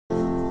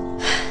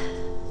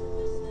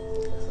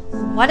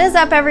What is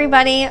up,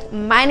 everybody?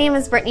 My name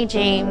is Brittany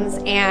James,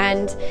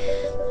 and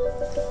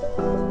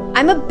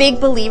I'm a big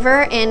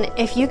believer in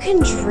if you can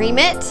dream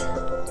it,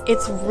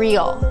 it's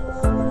real.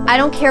 I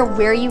don't care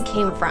where you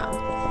came from.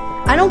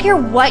 I don't care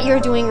what you're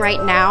doing right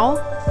now.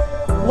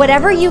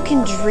 Whatever you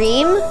can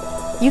dream,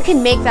 you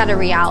can make that a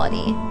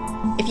reality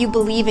if you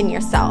believe in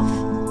yourself.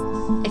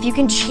 If you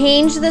can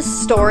change the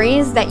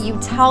stories that you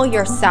tell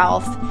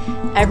yourself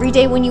every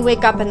day when you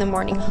wake up in the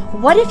morning.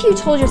 What if you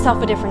told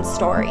yourself a different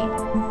story?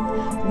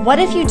 What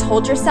if you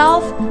told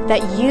yourself that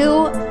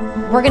you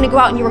were going to go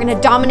out and you were going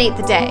to dominate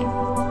the day?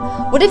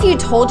 What if you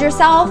told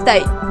yourself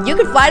that you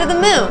could fly to the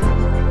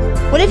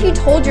moon? What if you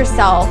told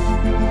yourself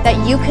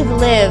that you could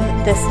live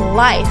this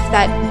life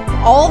that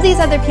all these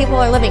other people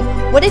are living?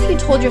 What if you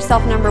told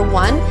yourself, number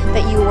one,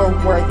 that you were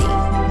worthy?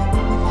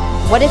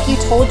 What if you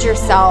told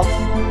yourself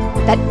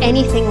that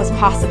anything was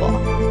possible?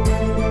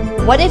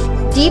 What if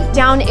deep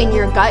down in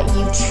your gut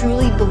you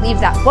truly believe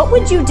that? What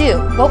would you do?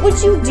 What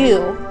would you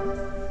do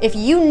if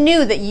you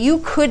knew that you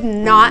could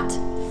not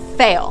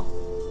fail?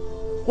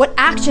 What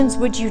actions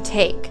would you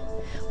take?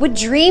 What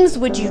dreams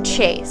would you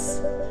chase?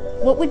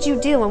 What would you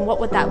do, and what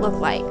would that look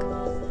like?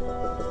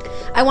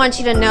 I want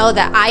you to know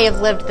that I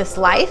have lived this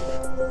life.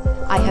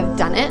 I have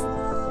done it.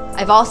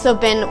 I've also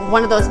been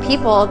one of those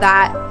people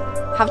that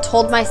have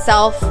told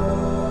myself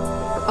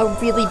a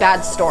really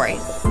bad story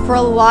for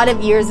a lot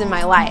of years in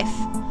my life,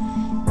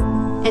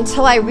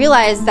 until I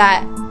realized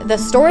that the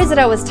stories that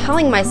I was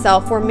telling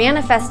myself were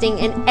manifesting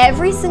in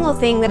every single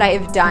thing that I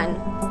have done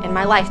in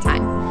my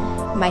lifetime.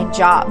 My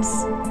jobs,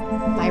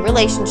 my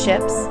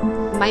relationships,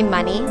 my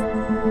money,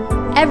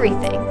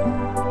 everything.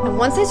 And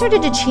once I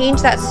started to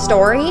change that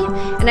story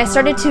and I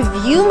started to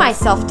view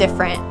myself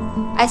different,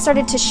 I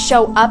started to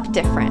show up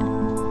different.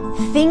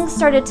 Things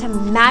started to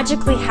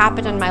magically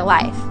happen in my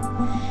life.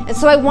 And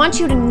so I want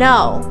you to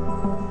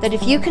know that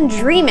if you can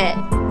dream it,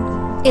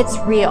 it's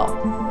real.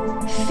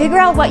 Figure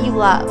out what you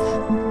love.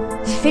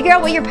 Figure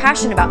out what you're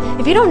passionate about.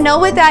 If you don't know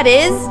what that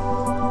is,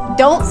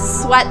 don't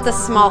sweat the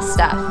small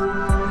stuff.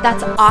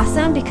 That's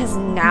awesome, because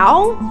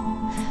now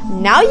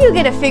you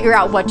get to figure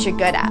out what you're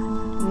good at.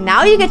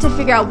 Now you get to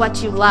figure out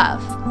what you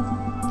love.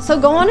 So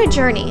go on a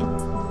journey.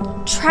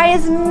 Try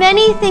as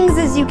many things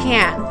as you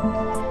can.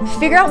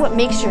 Figure out what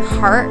makes your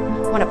heart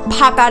want to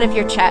pop out of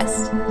your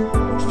chest.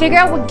 Figure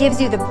out what gives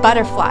you the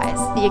butterflies,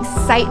 the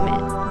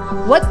excitement.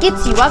 What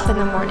gets you up in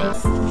the morning?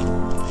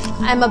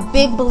 I'm a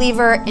big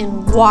believer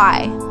in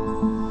why.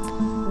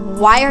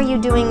 Why are you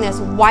doing this?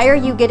 Why are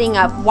you getting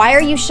up? Why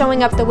are you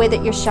showing up the way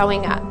that you're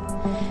showing up?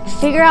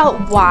 Figure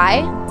out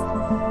why,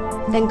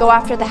 then go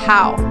after the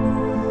how.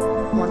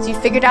 Once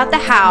you've figured out the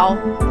how,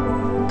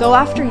 go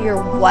after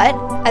your what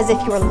as if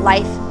your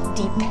life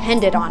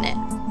depended on it.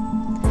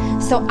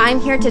 So I'm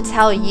here to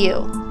tell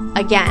you,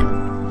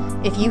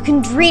 again, if you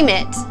can dream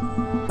it,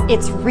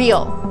 it's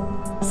real.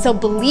 So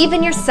believe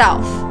in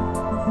yourself.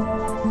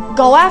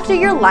 Go after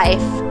your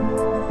life.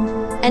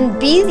 And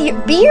be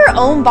your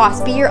own boss,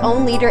 be your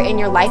own leader in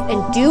your life,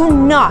 and do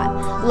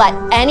not let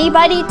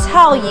anybody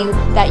tell you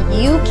that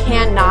you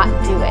cannot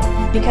do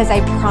it. Because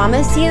I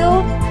promise you,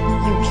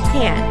 you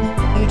can.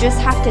 You just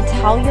have to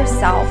tell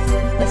yourself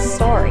the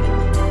story.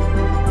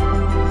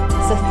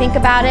 So think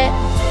about it,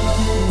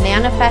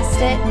 manifest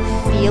it,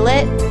 feel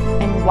it,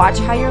 and watch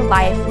how your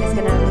life is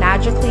going to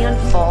magically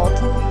unfold.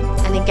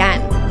 And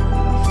again,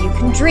 if you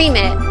can dream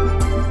it,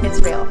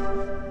 it's real.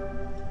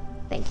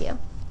 Thank you.